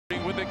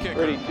Kelly with the kicker.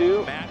 Ready,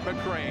 2. Matt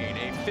McCrane,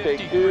 a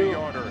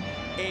 53-yarder,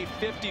 a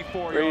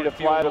 54-yard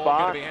field goal.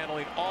 Going to be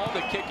handling all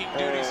the kicking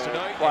duties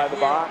tonight. And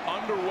we are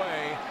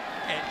underway.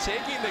 And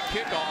taking the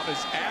kickoff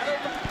is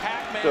Adam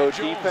Pac-Man Jones.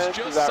 Defense,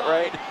 just is that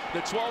signed right? The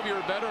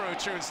 12-year veteran who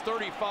turns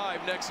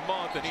 35 next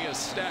month, and he is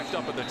stacked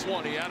up at the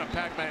 20. Adam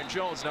Pac-Man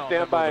Jones now.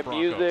 Stand by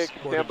music.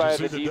 Stand by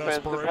the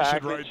defensive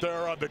package. Right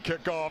there on the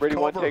kickoff. Ready,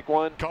 cover. 1, take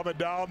 1. Coming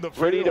down the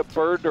field. Ready to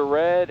bird to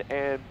red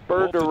and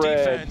bird to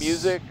red.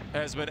 Music.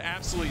 Has been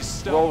absolutely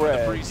stellar in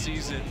the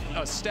preseason.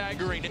 A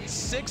staggering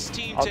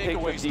 16 I'll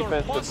takeaways. take the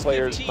defensive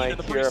players,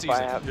 Mike, here if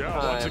I have time.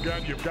 Once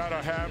again, you've got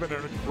to have an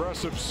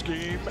aggressive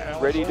scheme.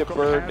 Ready to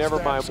bird.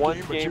 Never mind. One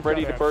game.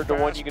 Ready to bird to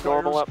 1. You can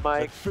normal up,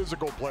 Mike.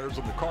 Physical players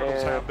of the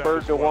Cardinals have that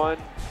bird to 1.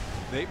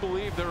 They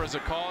believe there is a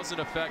cause and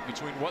effect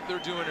between what they're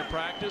doing in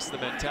practice, the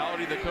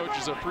mentality the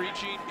coaches are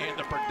preaching, and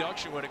the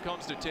production when it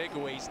comes to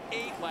takeaways.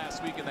 8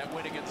 last week in that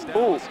win against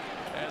Dallas.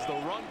 As the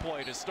run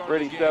play to start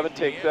Ready, the game. 7,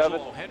 take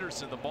 7.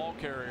 Henderson, the ball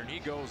carrier, and he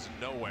goes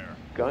nowhere.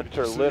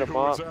 Gunter lit him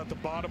up.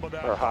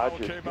 Or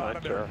Hodges,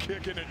 Gunter.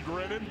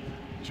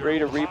 Ready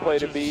to replay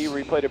to B,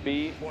 replay to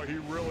B.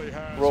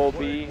 Roll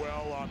B.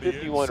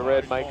 51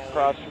 red, Mike,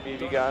 across from you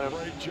if you got him.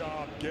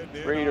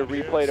 Ready to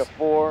replay to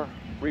 4.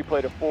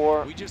 Replay to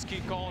 4. We just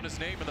keep calling his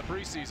name in the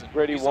preseason.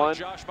 Ready, 1. Like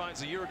Josh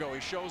Bynes a year ago.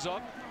 He shows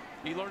up,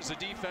 he learns the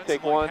defense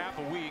take in like 1. half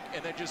a week,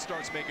 and then just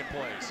starts making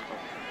plays.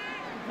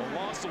 A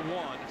loss of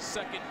 1,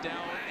 2nd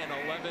down and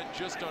 11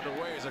 just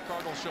underway as the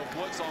Cardinals show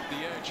blitz off the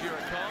edge. Here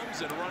it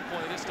comes, and a run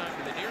play this time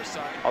to the near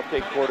side. I'll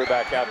take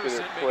quarterback after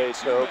this play,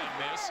 so.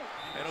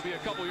 It'll be a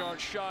couple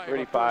yards shy.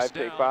 Ready, 5,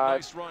 take 5.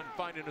 Nice run,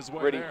 finding his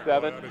way Ready, there.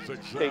 7,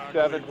 take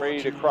 7.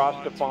 Ready to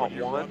cross to font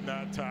 1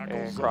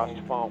 and cross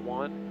to font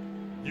 1.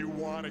 You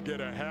want to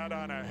get a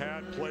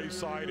hat-on-a-hat play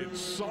side and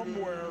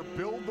somewhere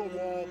build the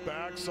wall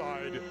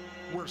backside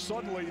where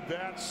suddenly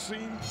that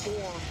seam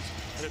forms.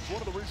 And it's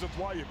one of the reasons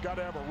why you've got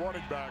to have a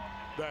running back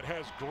that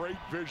has great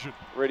vision.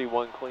 Ready,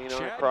 1 clean on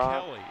Chad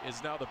cross. Kelly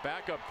is now the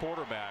backup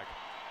quarterback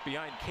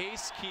behind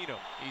Case Keenum.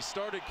 He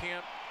started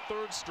camp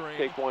 3rd string.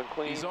 Take 1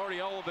 clean. He's already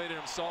elevated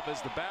himself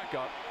as the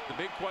backup. The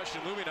big question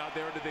looming out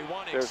there, did they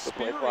want There's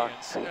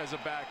experience as a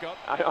backup?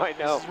 I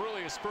know. This is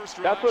really his first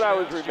That's what I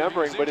was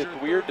remembering, but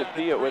it's weird to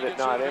see it with it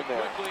not in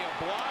there.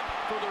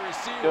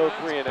 No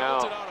 3 and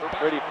out.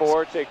 Ready,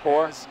 4, take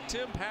 4.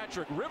 Tim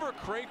Patrick, River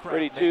Craycraft.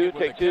 Ready, 2,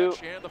 take 2.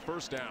 And the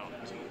first down.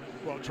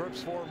 Well,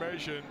 trips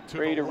formation.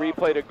 Ready to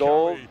replay to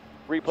goal.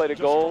 Replay to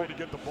goal.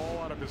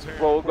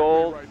 Roll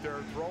goal. Right there.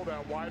 Throw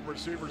that wide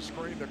receiver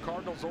screen. The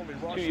Cardinals only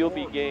rush 2, you'll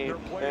be game.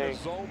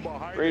 Thanks.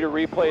 Ready to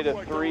replay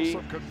to 3.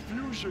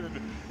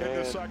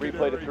 And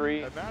replay to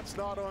 3. And that's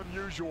not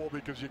unusual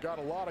because you got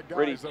a lot of guys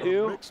Ready, that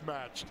 2. are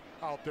mix-matched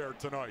out there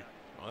tonight.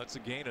 Well, that's a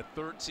gain of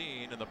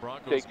 13, and the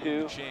Broncos take 2.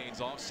 move the chains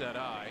offset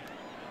eye.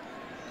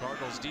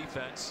 Cardinals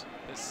defense,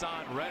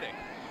 Hassan Reddick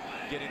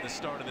getting the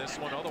start of this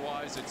one.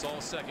 Otherwise, it's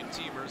all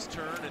second-teamers.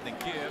 Turn and the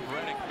give.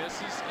 Reddick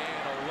misses,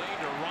 and a lane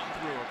to run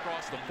through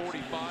across the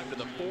 45 to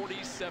the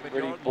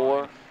 47-yard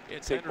line.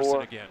 It's Henderson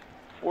 4. again.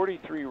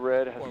 43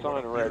 red,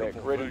 Hassan Reddick.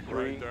 Ready,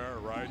 3. Right there,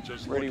 right?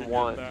 Just ready,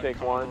 1.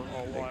 Take 1.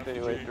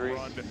 Insinuate 3.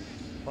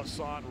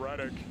 Hassan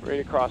Reddick.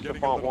 Ready to cross to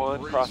font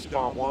 1. Cross to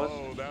font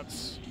 1.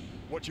 That's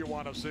what you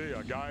want to see.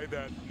 A guy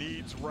that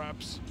needs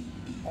reps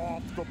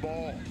off the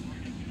ball.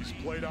 He's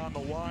played on the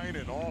line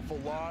an awful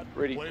lot.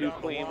 Ready, 2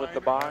 clean with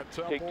the box.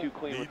 Take 2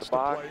 clean with the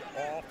box.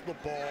 Play off the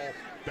ball,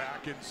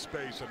 back in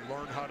space, and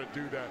learn how to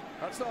do that.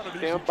 That's not an easy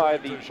Stand by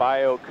the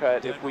bio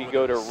cut. If we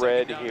go to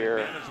red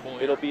here,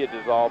 it'll be a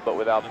dissolve, but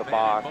without the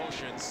box.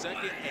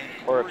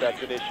 Or if that's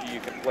an issue,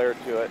 you can flare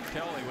to it.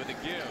 Kelly with a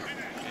give,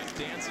 and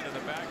dancing in the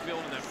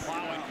backfield, and then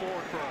plowing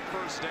forward for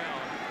a first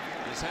down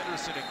is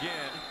Henderson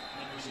again.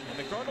 And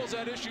the Cardinals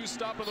had issues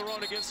stopping the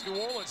run against New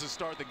Orleans to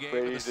start the game.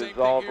 Ready to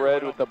dissolve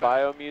red with the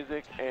bio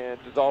music and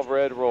dissolve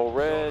red, roll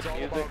red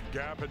music.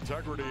 Gap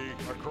integrity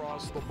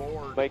across the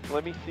board. Mike,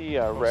 let me see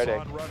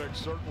Reddick.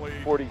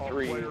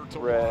 43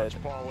 red.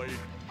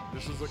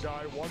 This is a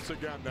guy once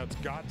again that's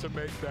got to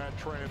make that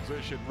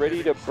transition.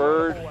 Ready to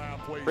bird.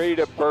 Ready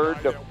to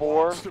bird to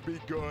 4. Wants to be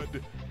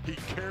good. He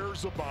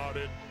cares about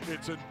it.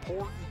 It's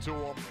important to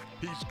him.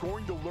 He's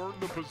going to learn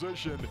the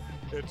position.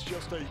 It's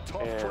just a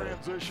tough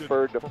transition.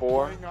 Bird to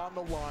 4. Playing on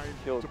the line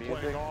Kills to music.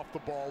 playing off the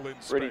ball in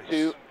space. Ready,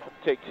 2.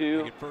 Take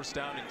 2. First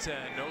down and 10.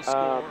 No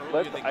score.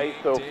 Let's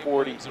ISO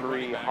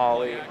 43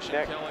 Holly.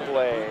 Next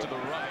play.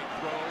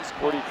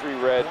 43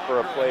 red for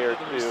a play or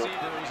 2.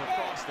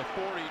 Across the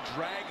 40,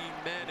 dragging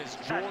men is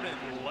Jordan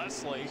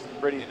Leslie.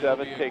 Ready,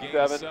 7. Take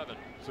 7.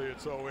 See,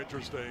 it's so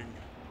interesting,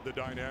 the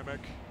dynamic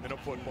in a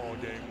football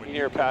game. When you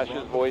hear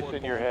Passion's voice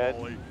in your head.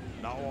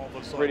 Now all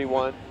of a sudden, Ready,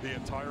 1. The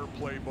entire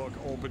playbook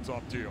opens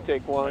up to you.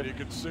 Take 1. And you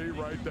can see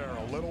right there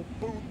a little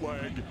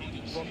bootleg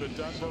from the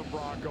Denver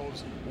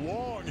Broncos.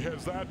 Long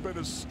has that been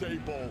a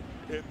staple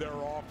in their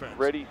offense.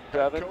 Ready,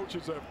 7.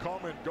 Coaches have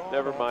come and gone.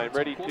 Never mind.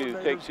 Ready, 2.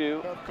 Take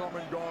 2. Have come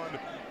and gone,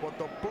 but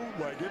the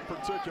bootleg in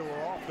particular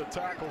off the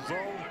tackle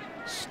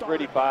zone.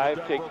 Ready,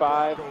 5. Take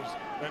 5.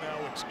 And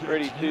Alex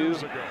Ready, 2.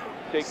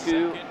 Take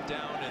 2. Second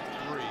down and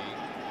 3.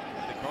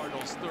 The Cardinals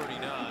Cardinals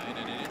 39, and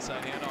an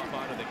inside handoff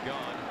out of the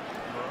gun.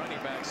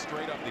 Running back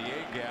straight up the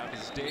A gap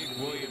is Dave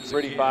Williams.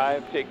 Ready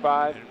 5, take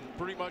 5. And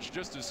pretty much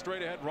just a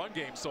straight ahead run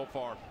game so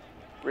far.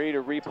 Ready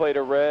to replay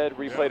to red,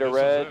 replay to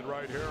red.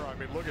 Right here. I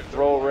mean, look at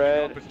roll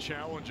red.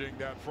 Challenging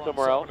that front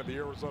somewhere else. of the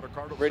Arizona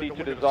Cardinals. Ready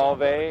to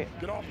dissolve A.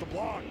 Get off the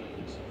block.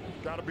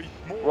 Gotta be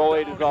more roll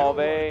A, dissolve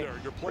A.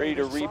 Ready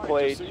to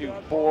replay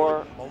to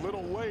 4. A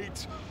little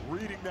late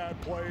reading that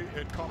play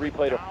and coming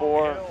replay to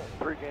 4.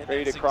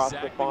 Ready to cross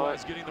exactly the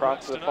font.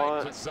 Cross the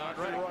font.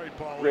 Exactly right,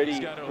 Paulie.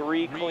 Ready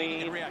 3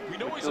 clean.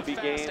 Which will be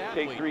game.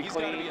 Take 3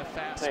 clean.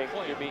 Thanks,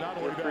 Jimmy.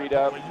 We're freed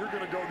up. You're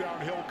gonna go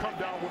downhill. Come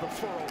down with a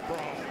furrow, bro.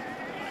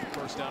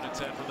 First down and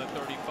 10 from the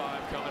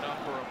 35 coming up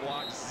for a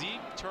block.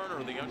 Zeke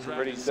Turner, the undrafted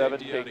Ready 7,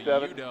 safety take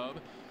out of 7. UW.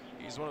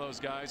 He's one of those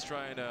guys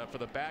trying for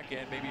the back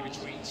end, maybe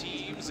between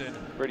teams and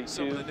Ready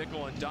some 2. of the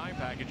nickel and dime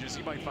packages.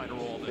 He might find a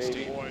role in this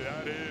team. Boy,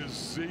 that is,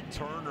 Zeke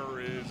Turner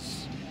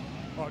is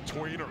a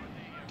tweener.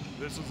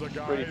 This is a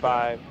guy Ready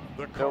 5.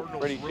 the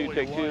Cardinals Ready 2, really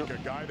take 2. like, a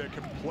guy that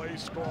can play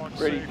strong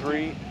Ready safety,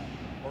 3.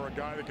 or a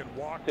guy that can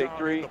walk Take down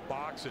 3. in the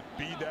box and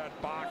be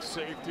that box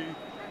safety,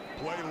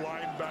 play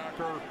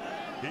linebacker.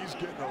 He's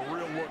getting a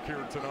real look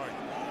here tonight.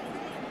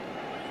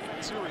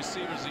 2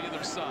 receivers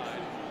either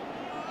side.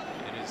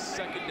 It is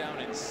 2nd down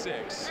and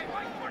 6.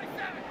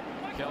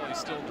 Kelly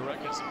still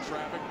directing some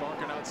traffic,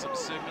 barking out some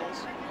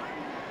signals.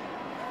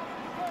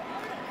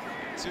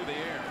 To the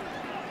air.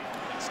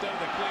 Instead of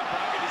the clean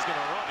pocket, he's going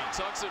to run. He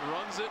tucks it,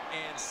 runs it,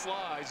 and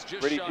slides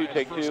just Ready shy to of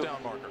take the first 2.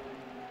 down marker.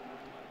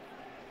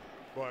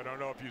 Well, I don't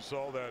know if you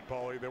saw that,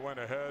 Paulie. They went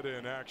ahead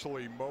and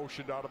actually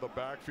motioned out of the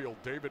backfield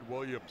David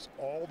Williams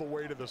all the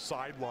way to the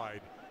sideline.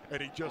 And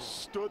he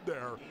just stood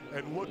there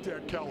and looked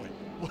at Kelly,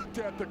 looked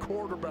at the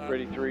quarterback.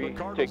 Ready 3, the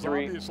Cardinals take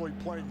 3. obviously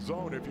playing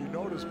zone. If you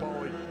notice,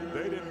 Paulie,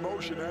 they didn't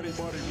motion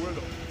anybody with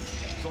him.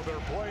 So they're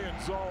playing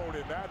zone,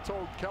 and that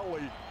told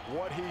Kelly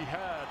what he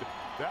had.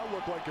 That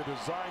looked like a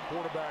design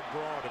quarterback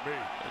draw to me.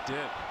 It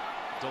did.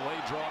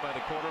 Delayed draw by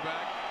the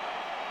quarterback.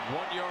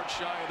 1 yard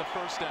shy of the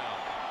first down.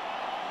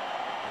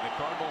 And the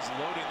Cardinals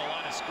loading the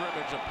line of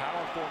scrimmage, a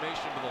power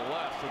formation to the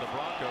left for the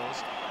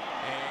Broncos.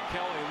 And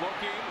Kelly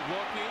looking,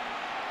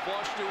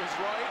 flush to his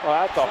right. Oh,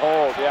 that's a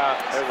hold. Yeah,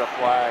 there's a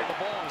flag.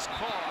 The ball is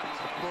caught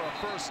for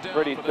a first down.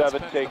 Ready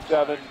 7, take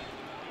 7.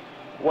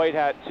 White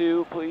hat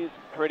 2, please.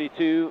 Ready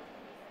 2,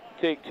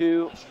 take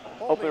 2.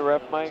 Open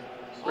ref mic.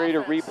 Ready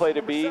to replay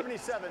to B.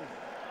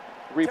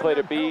 Replay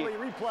to B.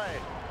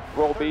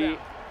 Roll B.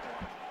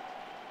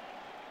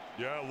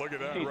 Yeah, look at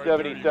that.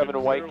 C77 to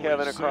White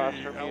Kevin across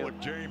from you. Alec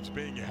James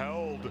being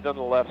held. He's on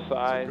the left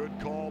side.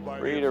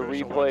 Ready to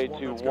replay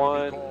to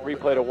 1.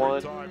 Replay to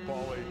 1.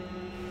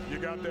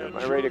 Am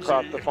I ready to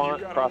cross the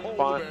font? Cross the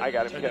font. I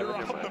got him, Kevin. You're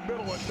out in the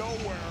middle of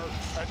nowhere,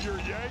 and you're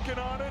yanking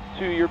on it.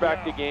 2, you're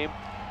back to game.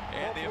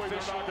 And the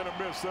official, not going to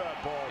miss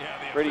that ball. Yeah,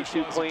 the ready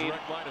official 2 has clean. a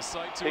direct line of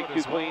sight to Take it 2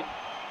 as well. clean.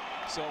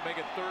 So make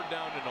it 3rd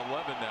down and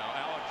 11 now.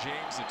 Alec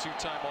James, the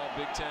 2-time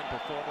All-Big Ten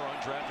performer,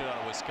 undrafted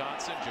out of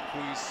Wisconsin.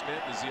 Jaquez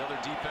Smith is the other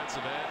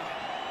defensive end.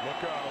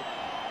 Look out.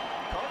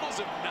 Cardinals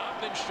have not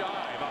been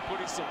shy about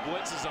putting some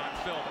blitzes on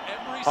film.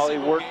 Every Holly,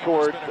 single work game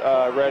towards has been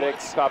a Reddick,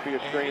 blitz. top of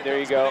your screen. There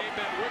you go.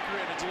 Ben Wicker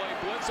in a delay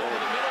blitz over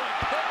the middle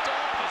and picked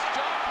off as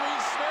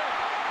Jaquez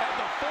Smith at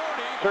the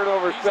 40.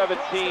 Turnover He's 17.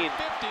 across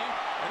the 50,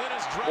 and then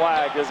is dragged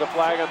Flag. out There's a as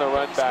flag on the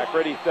run back.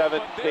 Ready 7,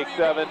 But there take you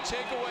 7. go.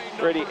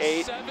 Takeaway Ready number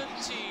 8,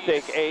 17.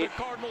 take 8.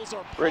 The Cardinals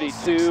are Ready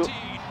plus 2, 16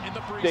 in the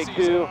take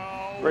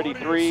preseason. 2. Ready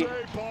 3,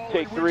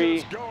 take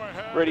 3.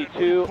 Ready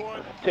 2,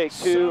 take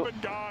 2.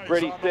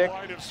 Ready 6,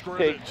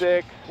 take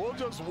 6.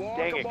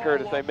 Dang it,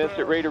 Curtis, I missed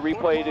it. Ready to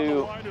replay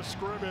to,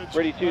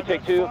 ready 2,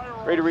 take 2.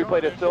 Ready to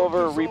replay to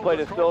Silver, replay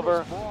to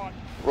Silver.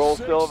 Roll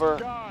Silver.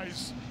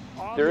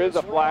 There is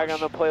a flag on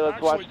the play.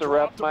 Let's watch the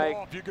ref, Mike.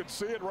 You can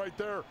see it right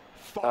there.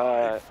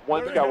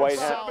 One's got white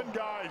hat. 7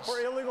 guys.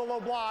 For illegal low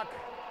block.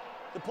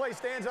 The play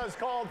stands as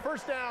called.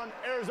 First down,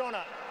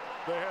 Arizona.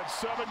 They had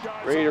 7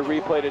 guys. Ready to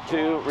replay to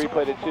 2,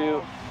 replay to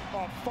 2.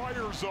 A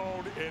fire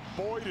zone, and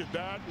boy, did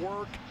that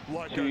work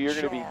like 2, a you're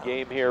going to be charm.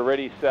 game here.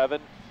 Ready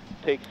 7,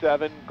 take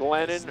 7.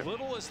 Glennon. As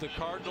little as the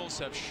Cardinals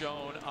have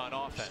shown on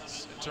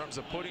offense in terms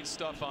of putting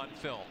stuff on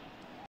film,